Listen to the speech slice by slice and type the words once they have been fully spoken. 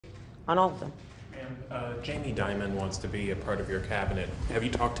on all of them. Jamie Dimon wants to be a part of your cabinet. Have you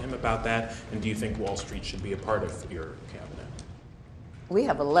talked to him about that? And do you think Wall Street should be a part of your cabinet? We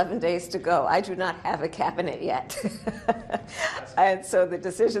have 11 days to go. I do not have a cabinet yet. And so the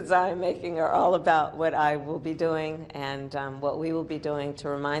decisions I'm making are all about what I will be doing and what we will be doing to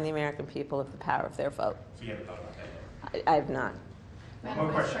remind the American people of the power of their vote. So you haven't thought about that yet? I have not.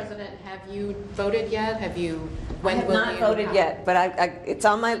 Madam Vice President, have you voted yet? Have you? When I have will not you voted yet, but it's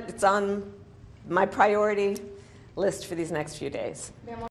on my priority list for these next few days.